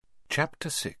Chapter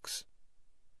 6.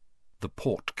 The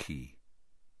Portkey.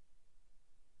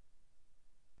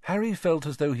 Harry felt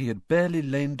as though he had barely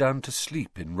lain down to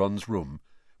sleep in Ron's room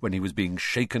when he was being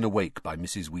shaken awake by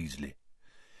Mrs. Weasley.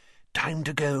 "Time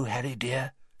to go, Harry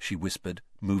dear," she whispered,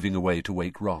 moving away to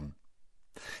wake Ron.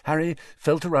 Harry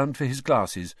felt around for his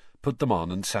glasses, put them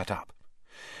on, and sat up.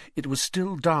 It was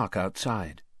still dark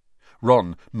outside.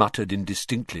 Ron muttered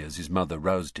indistinctly as his mother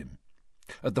roused him.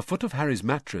 At the foot of Harry's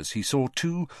mattress he saw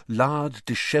two large,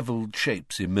 dishevelled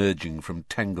shapes emerging from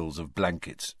tangles of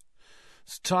blankets.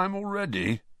 "It's time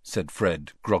already," said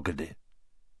Fred groggily.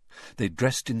 They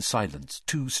dressed in silence,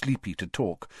 too sleepy to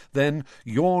talk. Then,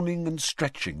 yawning and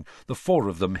stretching, the four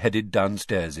of them headed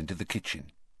downstairs into the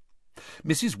kitchen.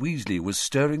 Mrs. Weasley was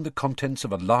stirring the contents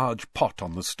of a large pot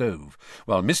on the stove,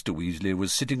 while Mr. Weasley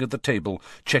was sitting at the table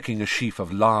checking a sheaf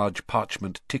of large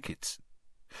parchment tickets.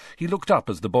 He looked up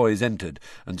as the boys entered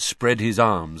and spread his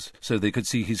arms so they could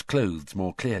see his clothes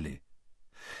more clearly.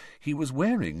 He was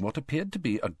wearing what appeared to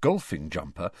be a golfing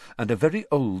jumper and a very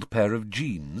old pair of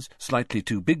jeans, slightly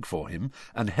too big for him,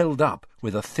 and held up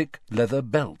with a thick leather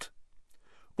belt.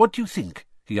 "What do you think?"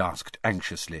 he asked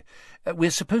anxiously.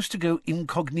 "We're supposed to go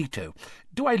incognito.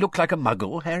 Do I look like a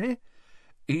muggle, Harry?"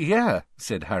 "Yeah,"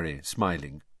 said Harry,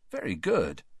 smiling. "Very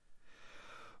good."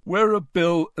 "Where are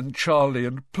Bill and Charlie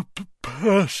and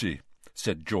Percy?"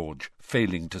 said George,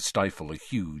 failing to stifle a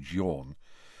huge yawn.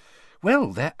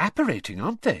 "Well, they're apparating,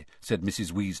 aren't they?" said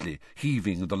Mrs. Weasley,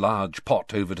 heaving the large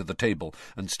pot over to the table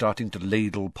and starting to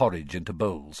ladle porridge into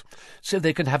bowls, "so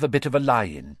they can have a bit of a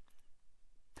lie-in."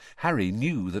 Harry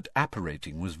knew that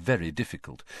apparating was very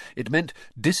difficult. It meant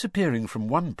disappearing from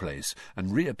one place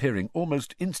and reappearing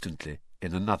almost instantly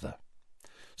in another.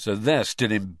 "So they're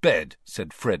still in bed,"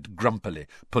 said Fred grumpily,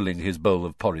 pulling his bowl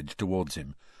of porridge towards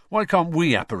him. "Why can't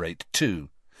we apparate too?"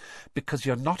 "Because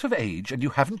you're not of age and you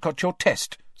haven't got your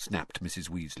test," snapped Mrs.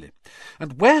 Weasley.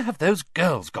 "And where have those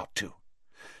girls got to?"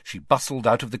 She bustled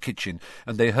out of the kitchen,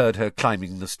 and they heard her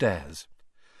climbing the stairs.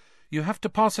 "You have to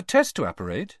pass a test to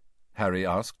apparate?" Harry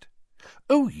asked.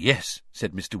 "Oh, yes,"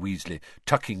 said Mr. Weasley,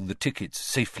 tucking the tickets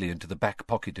safely into the back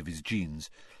pocket of his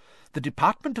jeans. "The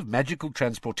Department of Magical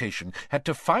Transportation had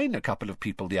to fine a couple of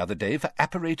people the other day for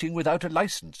apparating without a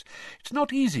license. It's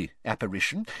not easy,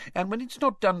 apparition, and when it's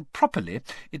not done properly,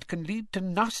 it can lead to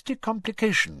nasty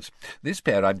complications. This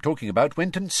pair I'm talking about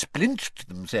went and splinched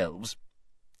themselves."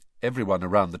 Everyone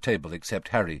around the table except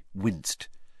Harry winced.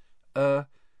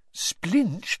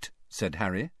 "Splinched?" said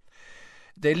Harry.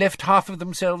 "They left half of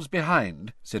themselves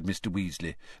behind," said Mr.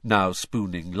 Weasley, now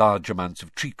spooning large amounts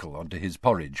of treacle onto his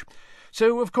porridge.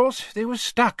 "So, of course, they were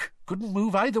stuck, couldn't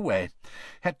move either way.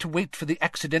 Had to wait for the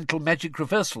accidental magic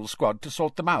reversal squad to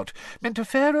sort them out. Meant a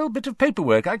fair old bit of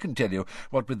paperwork, I can tell you,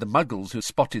 what with the muggles who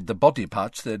spotted the body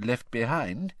parts they'd left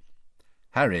behind."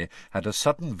 Harry had a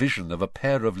sudden vision of a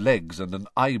pair of legs and an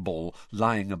eyeball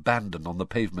lying abandoned on the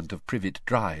pavement of Privet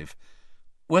Drive.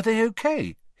 "Were they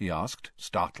okay?" he asked,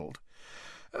 startled.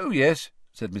 "Oh, yes,"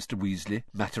 said Mr. Weasley,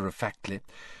 matter-of-factly.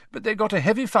 "But they got a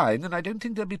heavy fine, and I don't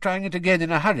think they'll be trying it again in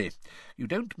a hurry. You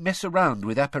don't mess around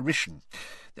with apparition.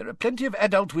 There are plenty of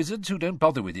adult wizards who don't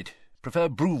bother with it. Prefer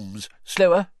brooms.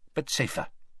 Slower, but safer."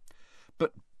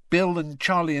 "But Bill and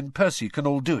Charlie and Percy can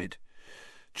all do it."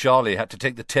 "Charlie had to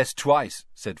take the test twice,"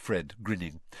 said Fred,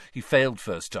 grinning. "He failed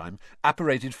first time,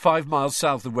 apparated 5 miles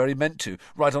south of where he meant to,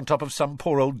 right on top of some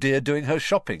poor old dear doing her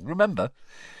shopping, remember?"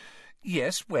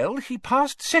 "Yes, well, he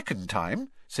passed second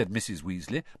time," said Mrs.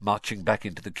 Weasley, marching back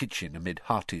into the kitchen amid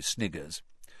hearty sniggers.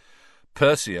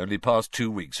 "Percy only passed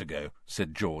 2 weeks ago,"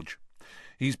 said George.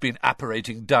 "He's been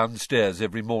apparating downstairs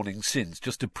every morning since,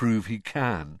 just to prove he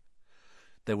can."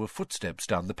 There were footsteps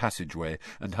down the passageway,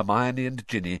 and Hermione and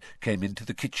Ginny came into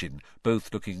the kitchen,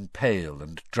 both looking pale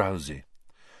and drowsy.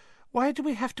 "Why do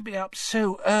we have to be up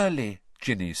so early?"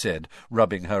 Ginny said,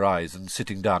 rubbing her eyes and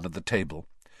sitting down at the table.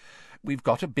 "We've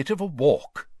got a bit of a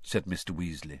walk," said Mr.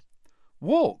 Weasley.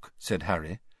 "Walk?" said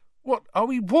Harry. "What, are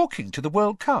we walking to the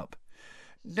World Cup?"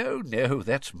 "No,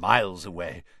 that's miles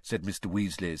away," said Mr.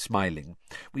 Weasley, smiling.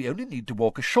 "We only need to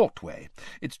walk a short way.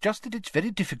 It's just that it's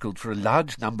very difficult for a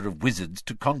large number of wizards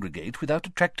to congregate without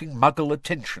attracting muggle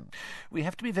attention. We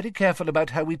have to be very careful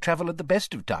about how we travel at the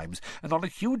best of times, and on a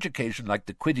huge occasion like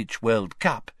the Quidditch World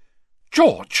Cup—"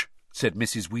 "George!" said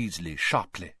Mrs. Weasley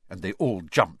sharply, and they all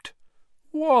jumped.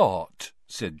 "What?"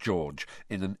 said George,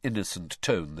 in an innocent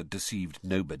tone that deceived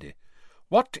nobody.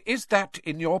 "What is that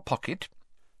in your pocket?"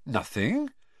 "Nothing."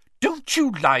 "Don't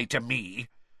you lie to me!"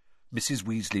 Mrs.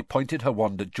 Weasley pointed her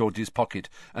wand at George's pocket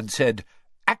and said,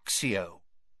 "Accio."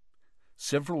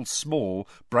 Several small,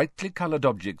 brightly coloured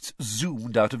objects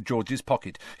zoomed out of George's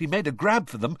pocket. He made a grab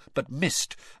for them, but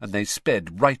missed, and they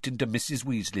sped right into Mrs.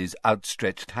 Weasley's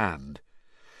outstretched hand.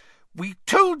 "We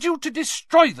told you to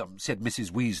destroy them," said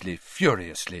Mrs. Weasley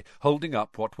furiously, holding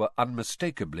up what were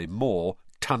unmistakably more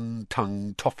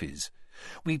Tun-Tung toffees.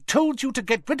 "We told you to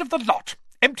get rid of the lot.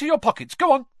 Empty your pockets.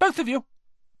 Go on, both of you."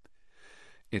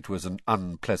 It was an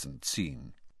unpleasant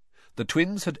scene. The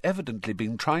twins had evidently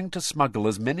been trying to smuggle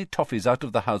as many toffees out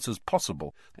of the house as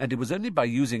possible, and it was only by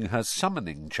using her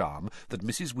summoning charm that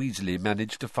Mrs. Weasley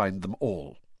managed to find them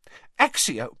all.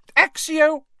 "Accio!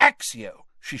 Accio! Accio!"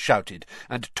 she shouted,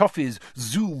 and toffees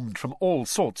zoomed from all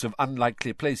sorts of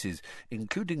unlikely places,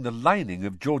 including the lining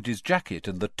of George's jacket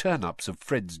and the turn-ups of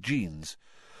Fred's jeans.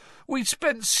 "We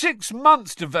spent 6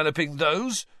 months developing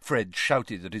those," Fred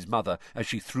shouted at his mother as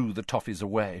she threw the toffees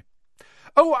away.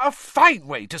 "Oh, a fine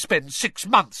way to spend 6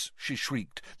 months!" she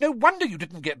shrieked. "No wonder you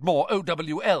didn't get more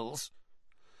OWLs."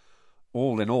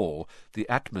 All in all, the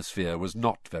atmosphere was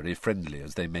not very friendly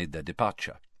as they made their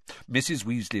departure. Mrs.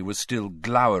 Weasley was still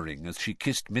glowering as she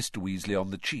kissed Mr. Weasley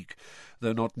on the cheek,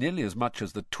 though not nearly as much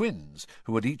as the twins,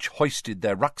 who had each hoisted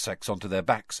their rucksacks onto their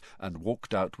backs and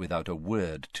walked out without a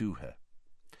word to her.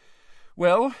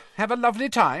 "Well, have a lovely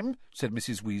time," said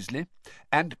Mrs. Weasley,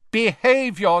 "and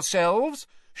behave yourselves,"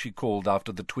 she called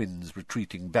after the twins'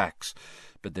 retreating backs,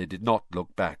 but they did not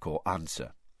look back or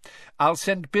answer. "I'll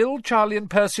send Bill, Charlie, and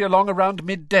Percy along around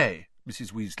midday,"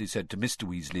 Mrs. Weasley said to Mr.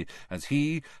 Weasley, as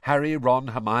he, Harry, Ron,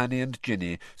 Hermione, and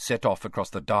Ginny set off across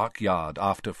the dark yard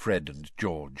after Fred and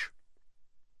George.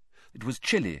 It was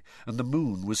chilly, and the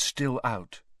moon was still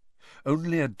out.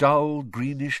 Only a dull,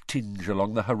 greenish tinge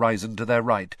along the horizon to their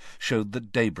right showed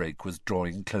that daybreak was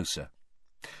drawing closer.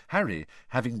 Harry,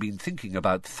 having been thinking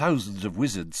about thousands of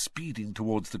wizards speeding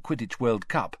towards the Quidditch World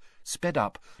Cup, sped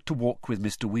up to walk with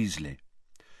Mr. Weasley.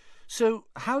 "So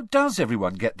how does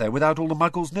everyone get there without all the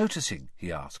Muggles noticing?"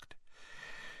 he asked.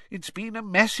 "It's been a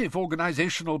massive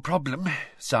organisational problem,"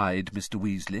 sighed Mr.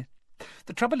 Weasley.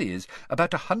 "The trouble is,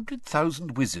 about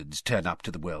 100,000 wizards turn up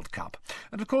to the World Cup,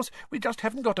 and of course we just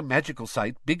haven't got a magical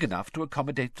site big enough to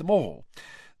accommodate them all.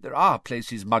 There are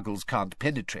places Muggles can't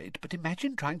penetrate, but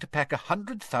imagine trying to pack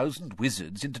 100,000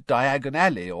 wizards into Diagon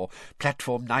Alley or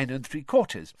Platform 9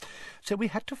 3/4. So we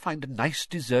had to find a nice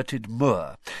deserted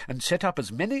moor and set up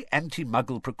as many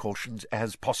anti-Muggle precautions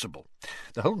as possible.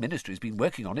 The whole ministry's been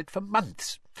working on it for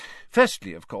months.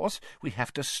 Firstly, of course, we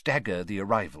have to stagger the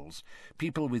arrivals.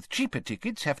 People with cheaper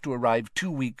tickets have to arrive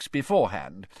 2 weeks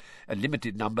beforehand. A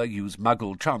limited number use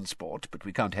Muggle transport, but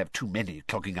we can't have too many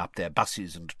clogging up their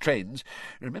buses and trains.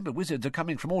 Remember, wizards are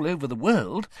coming from all over the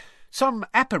world. Some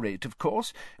apparate, of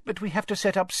course, but we have to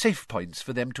set up safe points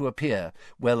for them to appear,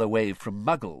 well away from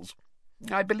Muggles.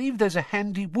 I believe there's a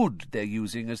handy wood they're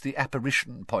using as the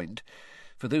apparition point.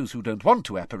 For those who don't want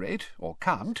to apparate, or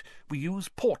can't, we use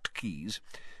portkeys.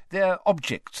 They're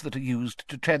objects that are used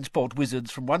to transport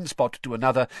wizards from one spot to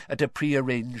another at a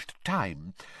pre-arranged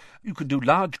time. You can do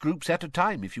large groups at a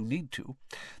time if you need to.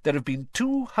 There have been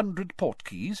 200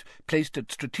 portkeys placed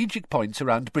at strategic points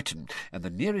around Britain, and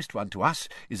the nearest one to us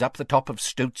is up the top of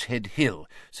Stoatshead Hill,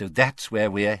 so that's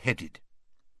where we're headed.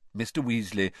 Mr.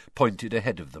 Weasley pointed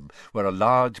ahead of them, where a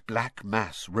large black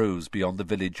mass rose beyond the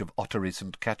village of Ottery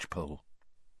St. Catchpole.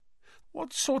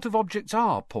 "What sort of objects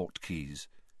are portkeys?"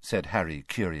 said Harry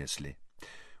curiously.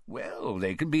 "Well,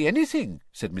 they can be anything,"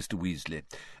 said Mr. Weasley.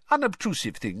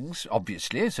 "Unobtrusive things,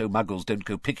 obviously, so Muggles don't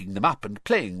go picking them up and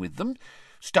playing with them.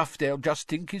 Stuff they'll just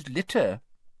think is litter."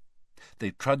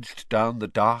 They trudged down the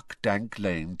dark, dank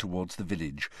lane towards the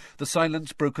village, the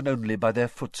silence broken only by their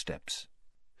footsteps.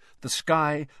 The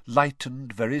sky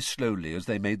lightened very slowly as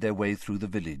they made their way through the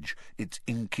village, its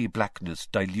inky blackness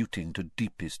diluting to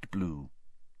deepest blue.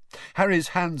 Harry's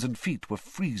hands and feet were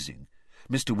freezing.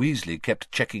 Mr. Weasley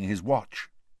kept checking his watch.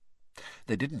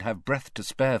 They didn't have breath to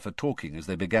spare for talking as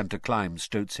they began to climb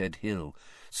Stoatshead Hill,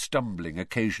 stumbling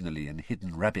occasionally in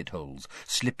hidden rabbit holes,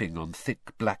 slipping on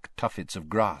thick black tuffets of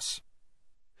grass.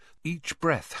 Each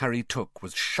breath Harry took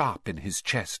was sharp in his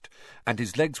chest, and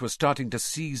his legs were starting to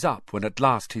seize up when at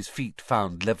last his feet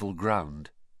found level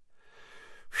ground.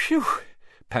 "Phew!"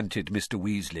 panted Mr.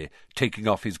 Weasley, taking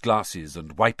off his glasses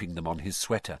and wiping them on his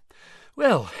sweater.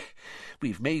 "Well,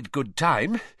 we've made good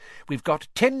time. We've got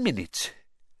 10 minutes.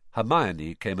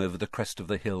 Hermione came over the crest of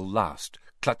the hill last,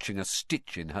 clutching a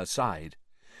stitch in her side.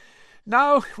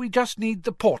 "Now we just need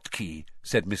the portkey,"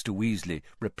 said Mr. Weasley,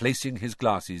 replacing his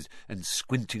glasses and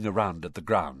squinting around at the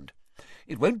ground.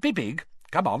 "It won't be big.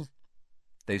 Come on."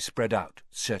 They spread out,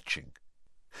 searching.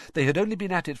 They had only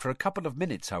been at it for a couple of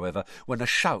minutes, however, when a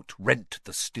shout rent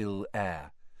the still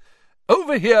air.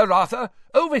 "Over here, Arthur!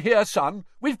 Over here, son!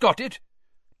 We've got it!"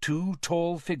 Two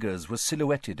tall figures were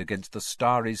silhouetted against the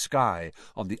starry sky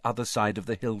on the other side of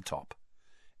the hilltop.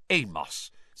 "Amos,"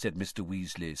 said Mr.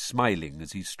 Weasley, smiling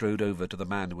as he strode over to the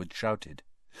man who had shouted.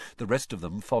 The rest of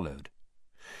them followed.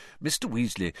 Mr.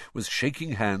 Weasley was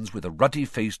shaking hands with a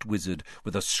ruddy-faced wizard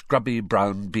with a scrubby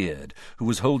brown beard, who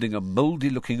was holding a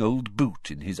mouldy-looking old boot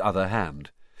in his other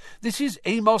hand. "This is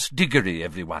Amos Diggory,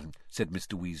 everyone," said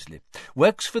Mr. Weasley.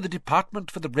 "Works for the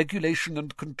Department for the Regulation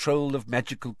and Control of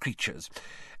Magical Creatures.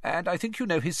 And I think you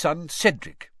know his son,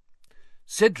 Cedric."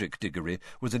 Cedric Diggory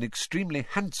was an extremely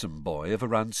handsome boy of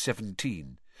around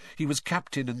 17. He was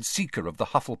captain and seeker of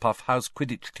the Hufflepuff House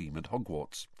Quidditch team at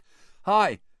Hogwarts.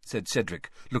 "Hi," said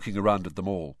Cedric, looking around at them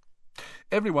all.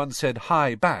 Everyone said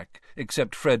hi back,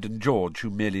 except Fred and George, who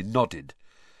merely nodded.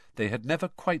 They had never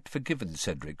quite forgiven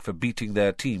Cedric for beating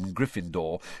their team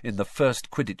Gryffindor in the first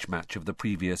Quidditch match of the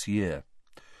previous year.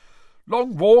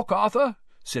 "Long walk, Arthur?"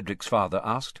 Cedric's father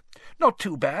asked. "Not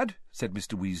too bad," said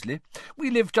Mr. Weasley. "We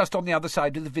live just on the other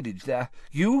side of the village there.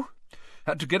 You?"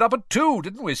 "Had to get up at 2,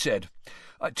 didn't we, Ced?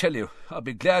 I tell you, I'll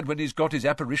be glad when he's got his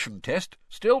apparition test.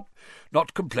 Still,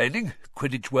 not complaining.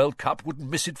 Quidditch World Cup wouldn't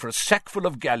miss it for a sackful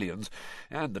of galleons,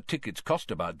 and the tickets cost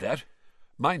about that.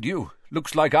 Mind you,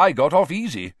 looks like I got off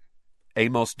easy."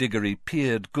 Amos Diggory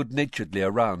peered good-naturedly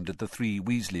around at the three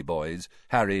Weasley boys,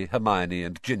 Harry, Hermione,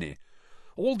 and Ginny.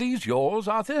 "All these yours,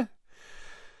 Arthur?"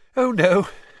 "Oh, no,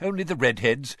 only the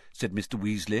redheads," said Mr.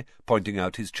 Weasley, pointing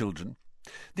out his children.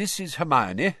 "This is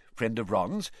Hermione, friend of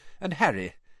Ron's, and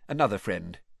Harry, another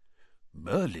friend."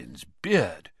 "Merlin's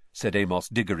beard," said Amos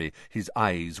Diggory, his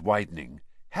eyes widening.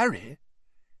 "Harry?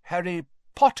 Harry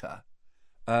Potter?"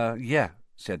 Yeah,"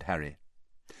 said Harry.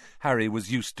 Harry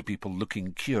was used to people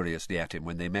looking curiously at him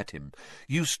when they met him,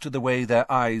 used to the way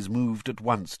their eyes moved at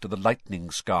once to the lightning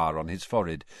scar on his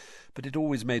forehead, but it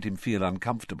always made him feel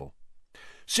uncomfortable.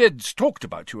 "Ced's talked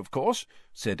about you, of course,"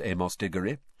 said Amos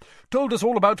Diggory. "Told us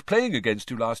all about playing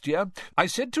against you last year. I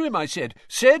said to him, I said,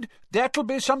 'Ced, that'll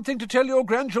be something to tell your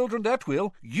grandchildren, that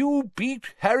will. You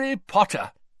beat Harry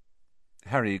Potter.'"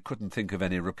 Harry couldn't think of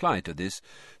any reply to this,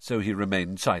 so he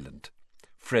remained silent.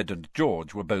 Fred and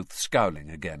George were both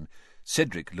scowling again.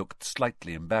 Cedric looked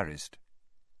slightly embarrassed.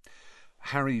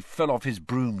 "Harry fell off his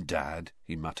broom, Dad,"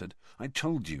 he muttered. "I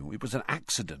told you, it was an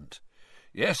accident."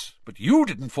 "Yes, but you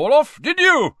didn't fall off, did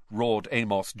you?" roared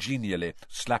Amos genially,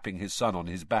 slapping his son on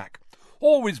his back.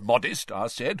 "Always modest, I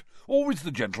said, always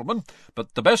the gentleman,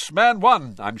 but the best man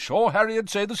won. I'm sure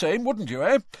Harry'd say the same, wouldn't you,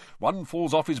 eh? One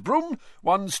falls off his broom,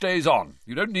 one stays on.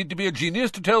 You don't need to be a genius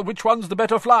to tell which one's the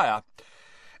better flyer."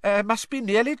 "Must be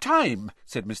nearly time,"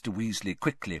 said Mr. Weasley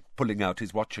quickly, pulling out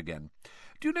his watch again.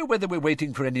 "Do you know whether we're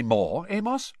waiting for any more,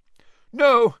 Amos?"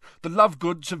 "No, the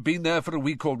Lovegoods have been there for a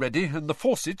week already, and the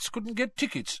Fawcetts couldn't get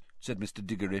tickets," said Mr.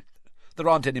 Diggory. "There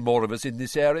aren't any more of us in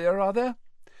this area, are there?"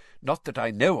 "Not that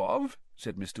I know of,"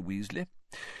 said Mr. Weasley.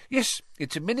 "Yes,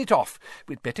 it's a minute off.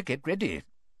 We'd better get ready."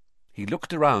 He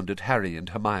looked around at Harry and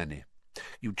Hermione.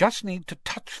 "You just need to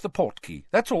touch the portkey,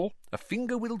 that's all. A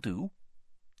finger will do."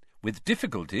 With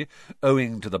difficulty,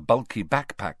 owing to the bulky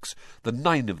backpacks, the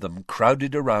 9 of them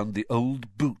crowded around the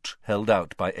old boot held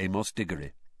out by Amos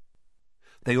Diggory.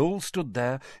 They all stood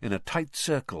there in a tight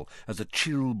circle as a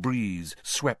chill breeze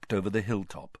swept over the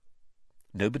hilltop.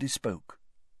 Nobody spoke.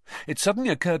 It suddenly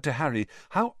occurred to Harry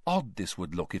how odd this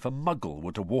would look if a Muggle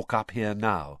were to walk up here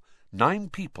now. 9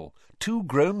 people, 2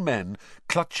 grown men,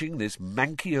 clutching this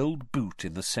manky old boot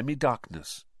in the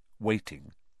semi-darkness,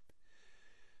 waiting.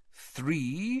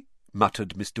 3, muttered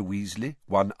Mr. Weasley,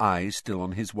 one eye still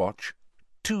on his watch.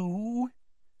 2,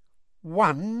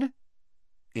 1.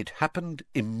 It happened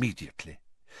immediately.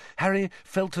 Harry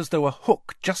felt as though a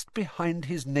hook just behind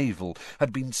his navel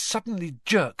had been suddenly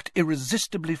jerked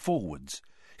irresistibly forwards.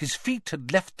 His feet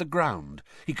had left the ground.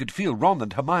 He could feel Ron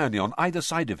and Hermione on either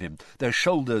side of him, their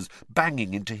shoulders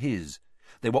banging into his.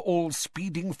 They were all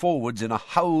speeding forwards in a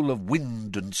howl of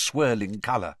wind and swirling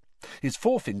colour. His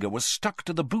forefinger was stuck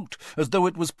to the boot, as though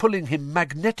it was pulling him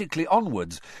magnetically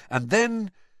onwards, and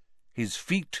then his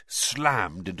feet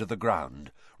slammed into the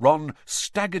ground. Ron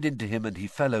staggered into him, and he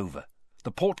fell over.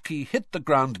 The portkey hit the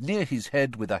ground near his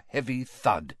head with a heavy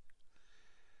thud.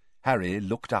 Harry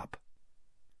looked up.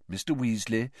 Mr.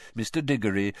 Weasley, Mr.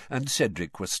 Diggory, and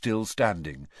Cedric were still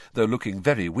standing, though looking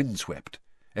very windswept.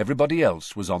 Everybody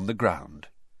else was on the ground.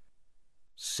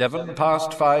 7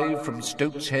 past 5 from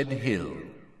Stoatshead Hill,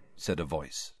 said a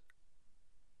voice.